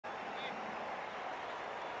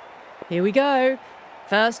Here we go.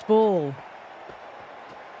 First ball.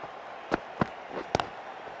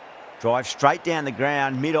 Drive straight down the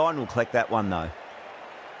ground. Mid-on will collect that one, though.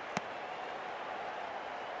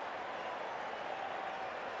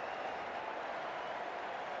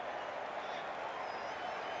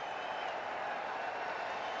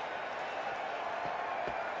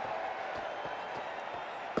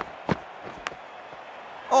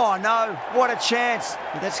 Oh, no. What a chance.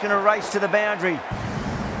 That's going to race to the boundary.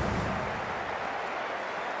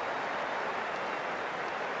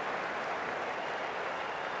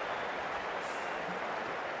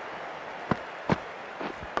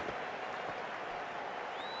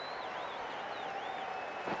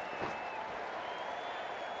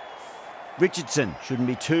 Richardson shouldn't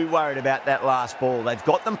be too worried about that last ball. They've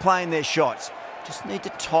got them playing their shots. Just need to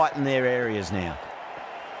tighten their areas now.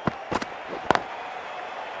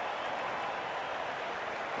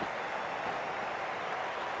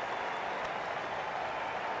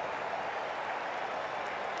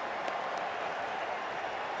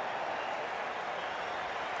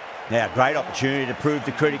 Now, great opportunity to prove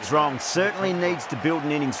the critics wrong. Certainly needs to build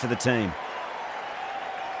an innings for the team.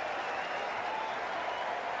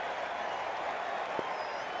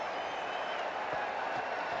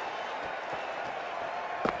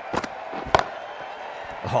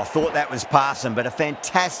 Oh, I thought that was passing, but a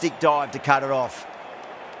fantastic dive to cut it off.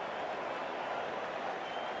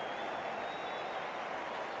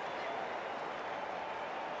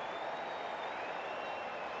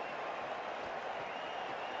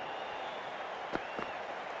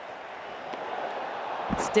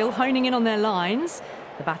 Still honing in on their lines.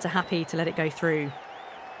 The batter happy to let it go through.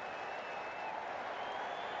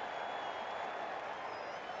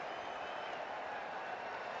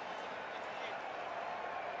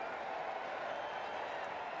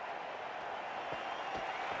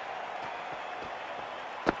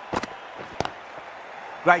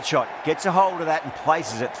 Great shot. Gets a hold of that and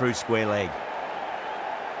places it through square leg.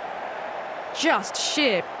 Just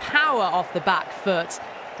sheer power off the back foot.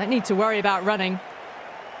 Don't need to worry about running.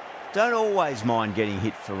 Don't always mind getting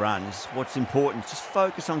hit for runs. What's important is just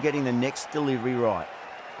focus on getting the next delivery right.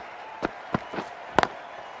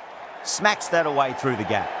 Smacks that away through the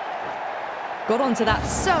gap. Got onto that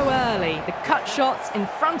so early. The cut shots in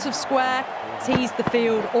front of square teased the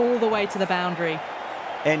field all the way to the boundary.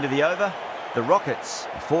 End of the over. The Rockets,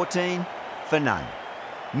 14 for none.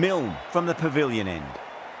 Milne from the pavilion end.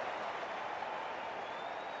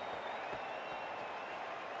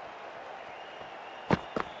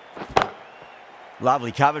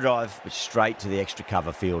 Lovely cover drive, but straight to the extra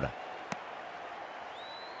cover fielder.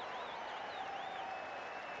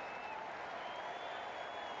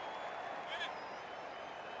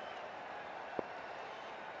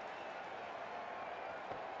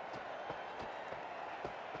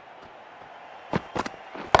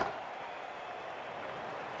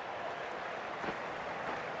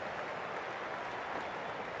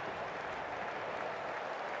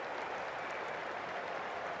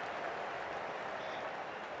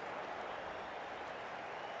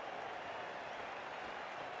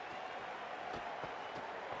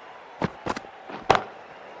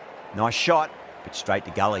 Nice shot, but straight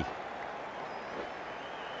to gully.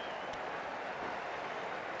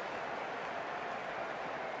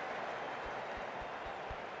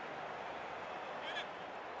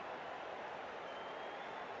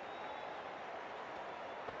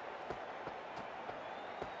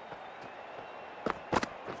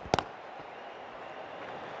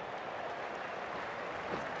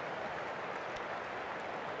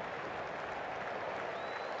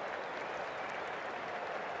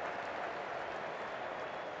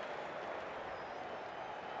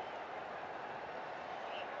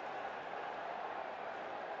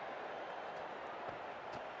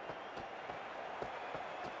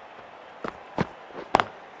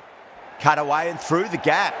 Cut away and through the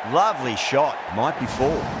gap. Lovely shot. Might be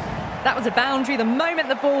four. That was a boundary the moment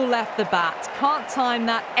the ball left the bat. Can't time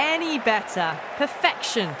that any better.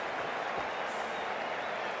 Perfection.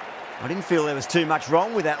 I didn't feel there was too much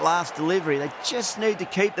wrong with that last delivery. They just need to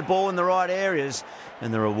keep the ball in the right areas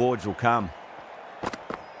and the rewards will come.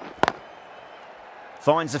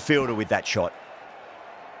 Finds the fielder with that shot.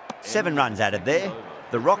 7 runs added there.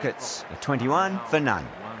 The Rockets are 21 for none.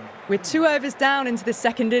 We're 2 overs down into the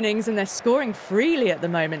second innings and they're scoring freely at the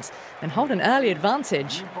moment and hold an early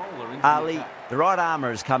advantage. Ali, the right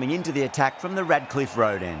armour, is coming into the attack from the Radcliffe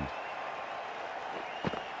Road end.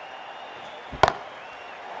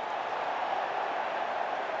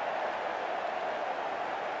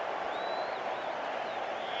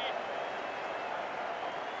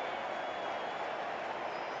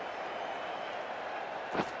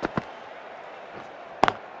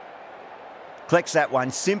 Collects that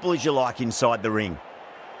one, simple as you like inside the ring.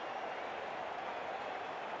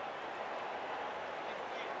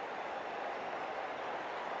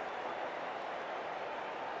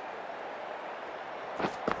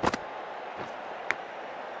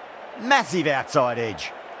 Massive outside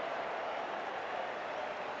edge.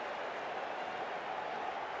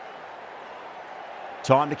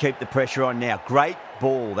 Time to keep the pressure on now. Great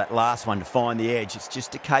ball, that last one, to find the edge. It's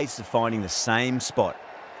just a case of finding the same spot.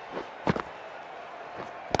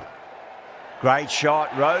 Great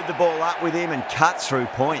shot, rode the ball up with him and cut through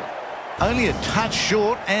point. Only a touch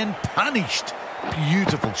short and punished.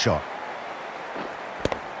 Beautiful shot.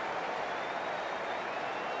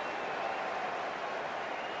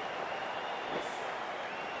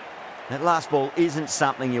 That last ball isn't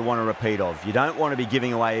something you want to repeat of. You don't want to be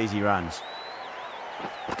giving away easy runs.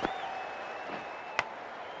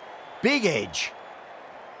 Big edge.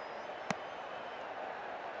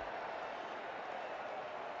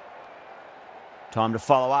 Time to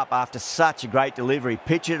follow up after such a great delivery.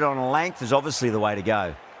 Pitch it on a length is obviously the way to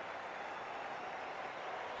go.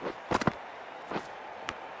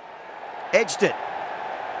 Edged it.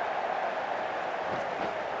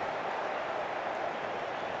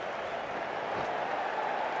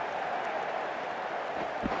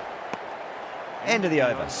 End of the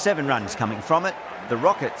over. 7 runs coming from it. The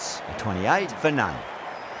Rockets are 28 for none.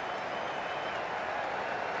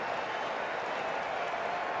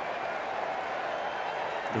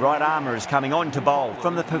 The right armour is coming on to bowl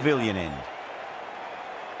from the pavilion end.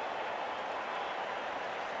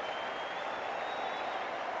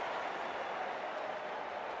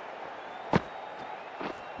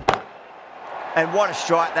 And what a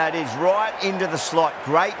strike that is, right into the slot.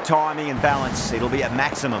 Great timing and balance. It'll be at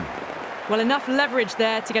maximum. Well, enough leverage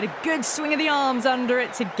there to get a good swing of the arms under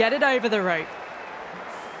it to get it over the rope.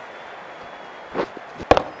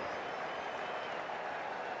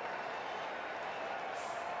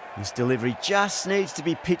 This delivery just needs to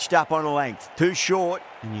be pitched up on a length. Too short,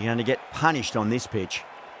 and you're going to get punished on this pitch.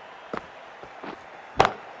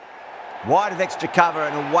 Wide of extra cover,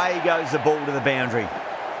 and away goes the ball to the boundary.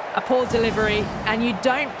 A poor delivery, and you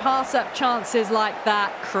don't pass up chances like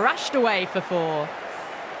that. Crashed away for 4.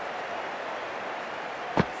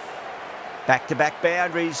 Back-to-back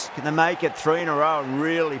boundaries. Can they make it 3 in a row and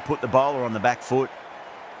really put the bowler on the back foot?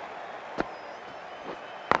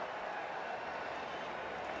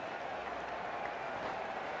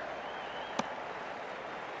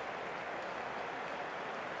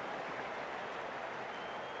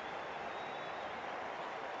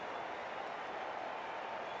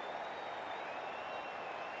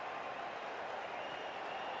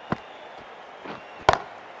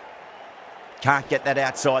 Can't get that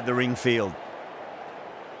outside the ring field.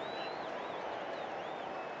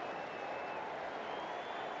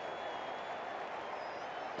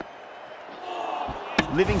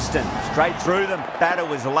 Livingston straight through them. Batter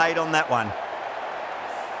was late on that one.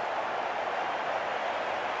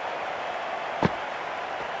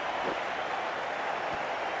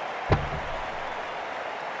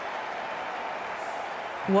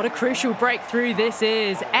 What a crucial breakthrough this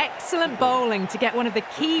is. Excellent bowling to get one of the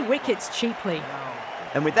key wickets cheaply.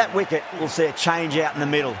 And with that wicket, we'll see a change out in the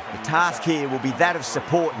middle. The task here will be that of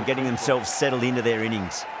support and getting themselves settled into their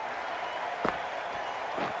innings.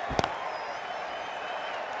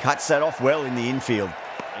 Cuts that off well in the infield.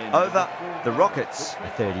 Over, the Rockets are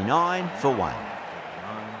 39 for 1.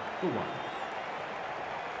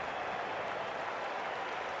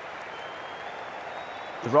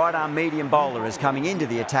 The right-arm medium bowler is coming into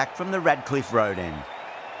the attack from the Radcliffe Road end.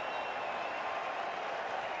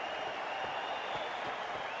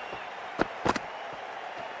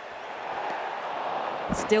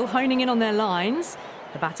 Still honing in on their lines.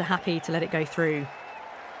 The batter happy to let it go through.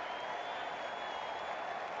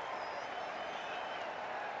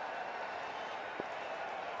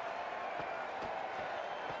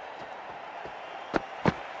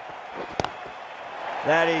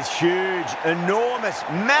 That is huge, enormous,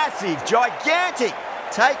 massive, gigantic.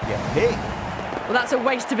 Take your pick. Well, that's a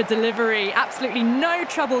waste of a delivery. Absolutely no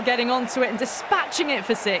trouble getting onto it and dispatching it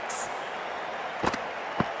for 6.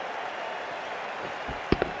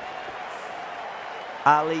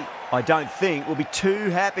 Ali, I don't think, will be too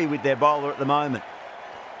happy with their bowler at the moment.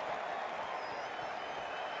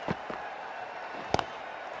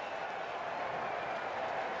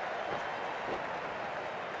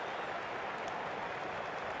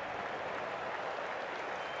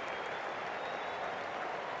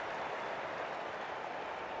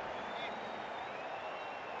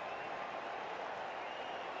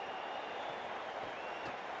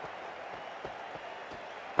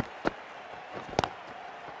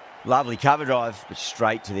 Lovely cover drive, but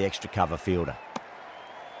straight to the extra cover fielder.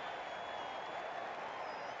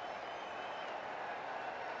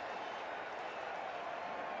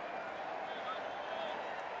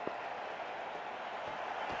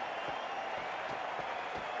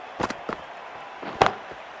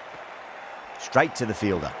 Straight to the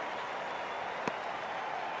fielder.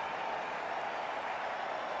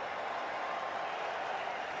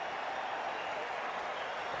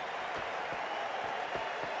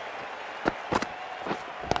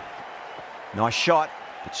 Nice shot,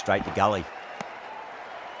 but straight to gully.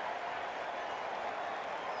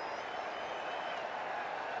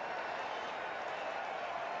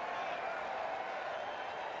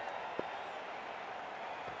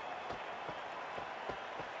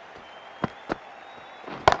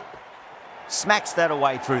 Smacks that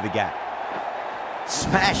away through the gap.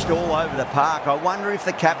 Smashed all over the park. I wonder if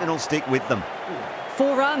the captain will stick with them.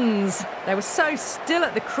 4 runs. They were so still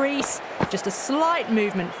at the crease. Just a slight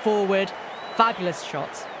movement forward. Fabulous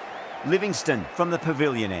shot. Livingston from the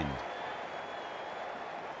pavilion end.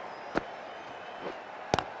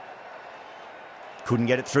 Couldn't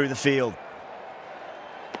get it through the field.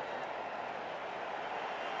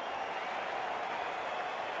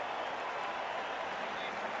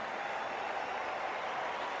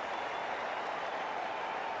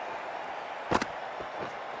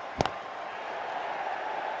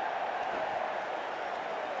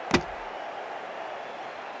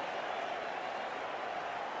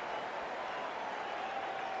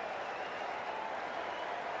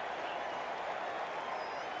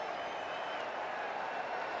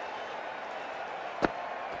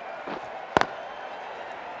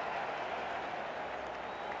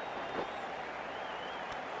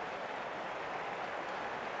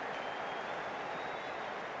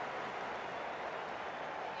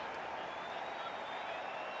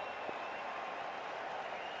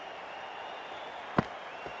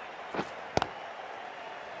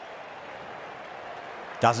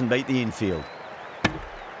 Doesn't beat the infield.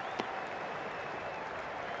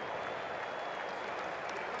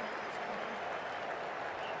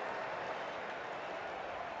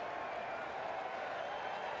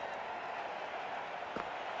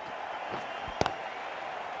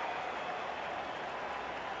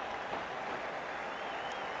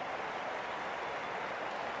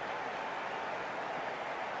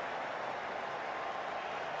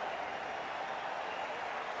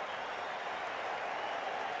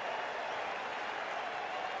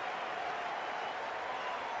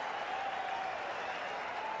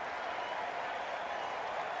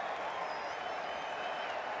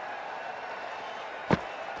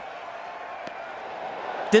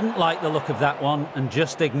 Didn't like the look of that one and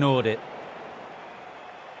just ignored it.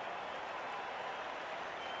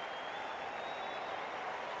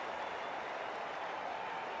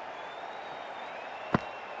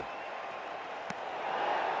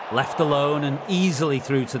 Left alone and easily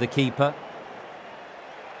through to the keeper.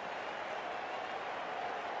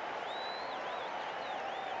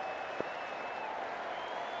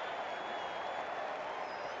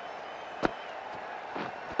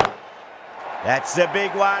 That's the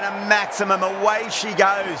big one, a maximum. Away she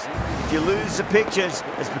goes. If you lose the pictures,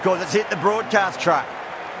 it's because it's hit the broadcast truck.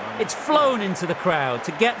 It's flown into the crowd.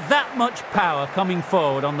 To get that much power coming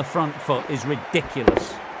forward on the front foot is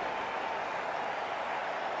ridiculous.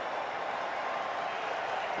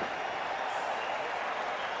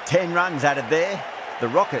 Ten runs added there. The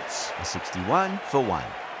Rockets are 61 for 1.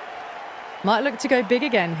 Might look to go big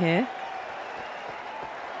again here.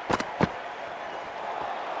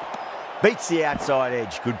 Beats the outside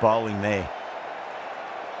edge. Good bowling there.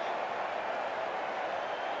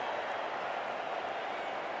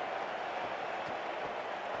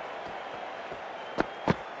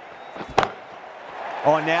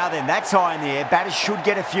 Oh, now then, that's high in the air. Batters should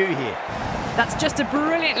get a few here. That's just a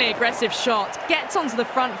brilliantly aggressive shot. Gets onto the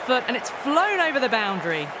front foot and it's flown over the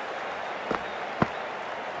boundary.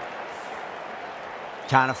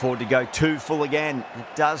 Can't afford to go too full again.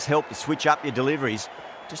 It does help to switch up your deliveries,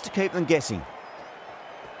 just to keep them guessing.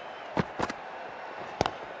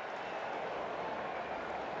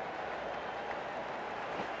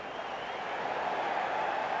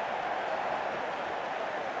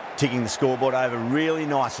 Ticking the scoreboard over really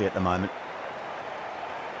nicely at the moment.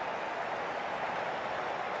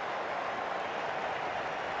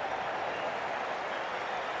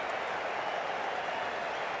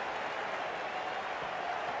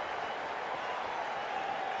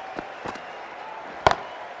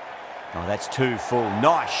 Oh, that's 2 full.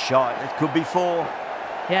 Nice shot. It could be 4.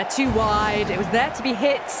 Yeah, too wide. It was there to be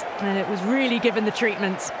hit and it was really given the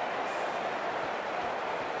treatment.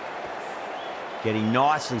 Getting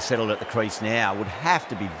nicely settled at the crease now. Would have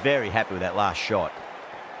to be very happy with that last shot.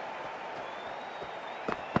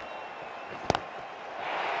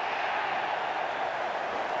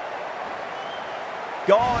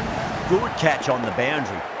 Gone. Good catch on the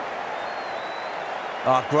boundary.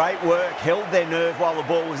 Oh, great work. Held their nerve while the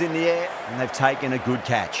ball was in the air, and they've taken a good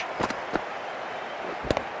catch.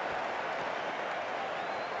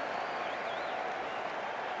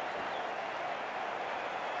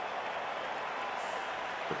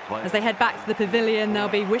 As they head back to the pavilion, they'll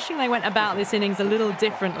be wishing they went about this innings a little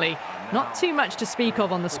differently. Not too much to speak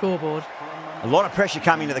of on the scoreboard. A lot of pressure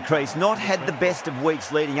coming to the crease. Not had the best of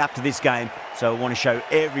weeks leading up to this game, so I want to show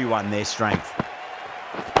everyone their strength.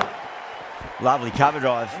 Lovely cover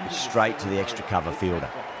drive, straight to the extra cover fielder.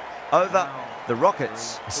 Over, the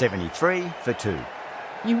Rockets, 73 for 2.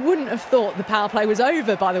 You wouldn't have thought the power play was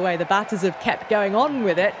over by the way the batters have kept going on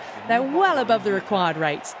with it. They're well above the required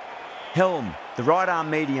rates. Helm, the right-arm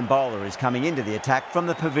medium bowler, is coming into the attack from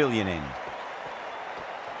the pavilion end.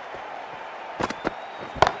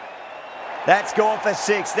 That's gone for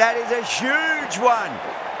 6. That is a huge one.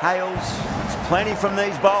 Hales, it's plenty from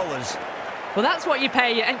these bowlers. Well, that's what you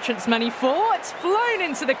pay your entrance money for. It's flown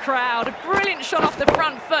into the crowd. A brilliant shot off the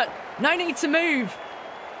front foot. No need to move.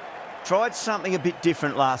 Tried something a bit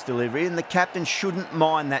different last delivery, and the captain shouldn't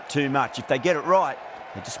mind that too much. If they get it right,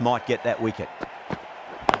 they just might get that wicket.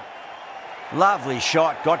 Lovely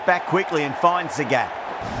shot. Got back quickly and finds the gap.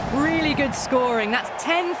 Really good scoring. That's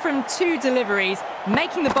 10 from 2 deliveries,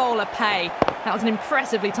 making the bowler pay. That was an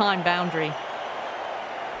impressively timed boundary.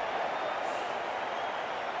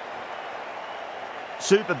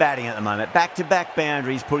 Super batting at the moment. Back-to-back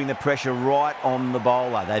boundaries, putting the pressure right on the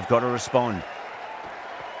bowler. They've got to respond.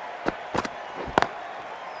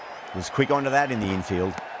 Was quick onto that in the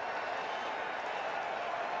infield.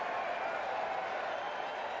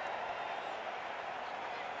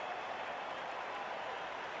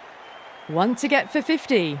 One to get for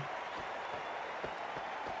 50.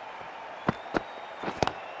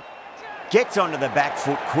 Gets onto the back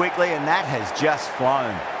foot quickly, and that has just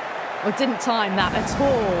flown. Well, didn't time that at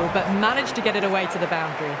all, but managed to get it away to the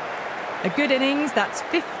boundary. A good innings, that's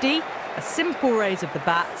 50. A simple raise of the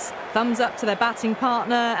bats. Thumbs up to their batting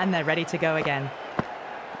partner, and they're ready to go again.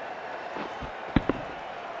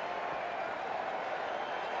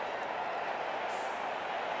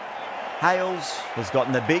 Hales has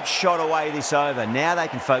gotten the big shot away this over. Now they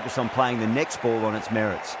can focus on playing the next ball on its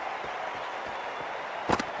merits.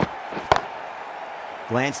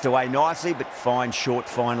 Glanced away nicely, but fine short,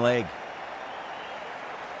 fine leg.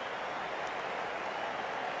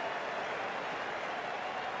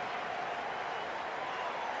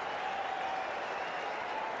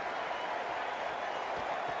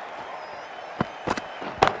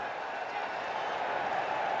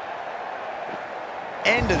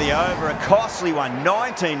 End of the over, a costly one.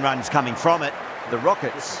 19 runs coming from it. The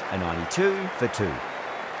Rockets are 92 for 2.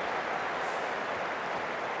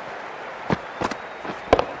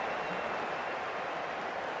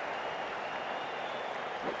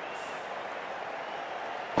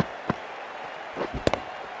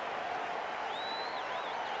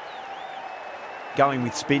 Going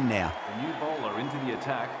with spin now. A new bowler into the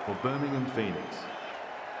attack for Birmingham Phoenix.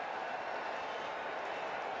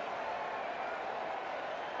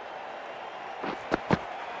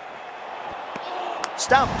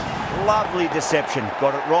 Stumped. Lovely deception.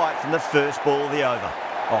 Got it right from the first ball of the over.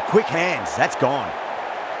 Oh, quick hands. That's gone.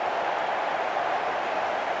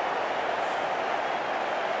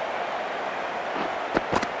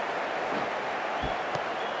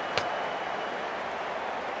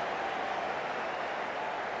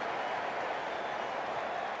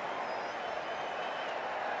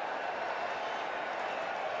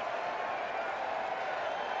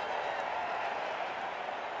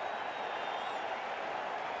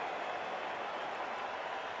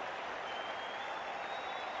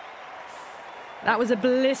 That was a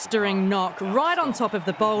blistering knock right on top of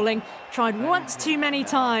the bowling. Tried once too many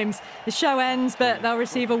times. The show ends, but they'll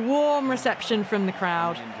receive a warm reception from the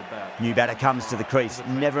crowd. New batter comes to the crease.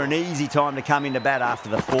 Never an easy time to come into bat after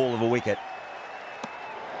the fall of a wicket.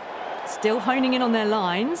 Still honing in on their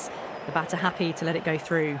lines. The batter happy to let it go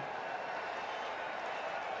through.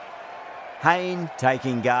 Hayne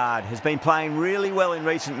taking guard. Has been playing really well in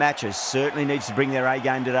recent matches. Certainly needs to bring their A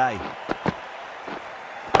game today.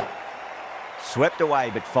 Swept away,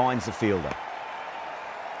 but finds the fielder.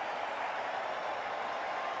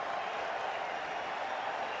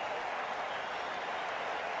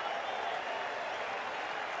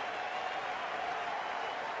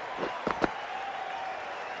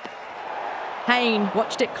 Hayne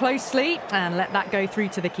watched it closely and let that go through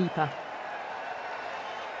to the keeper.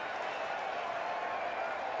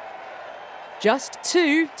 Just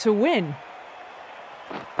 2 to win.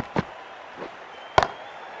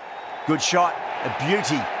 Good shot, a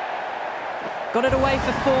beauty. Got it away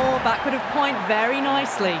for 4, backward of point very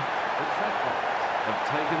nicely. The Trent have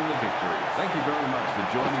taken the victory. Thank you very much for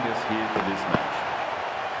joining us here for this match.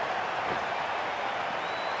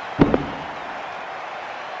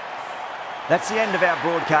 That's the end of our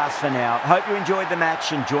broadcast for now. Hope you enjoyed the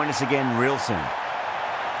match and join us again real soon.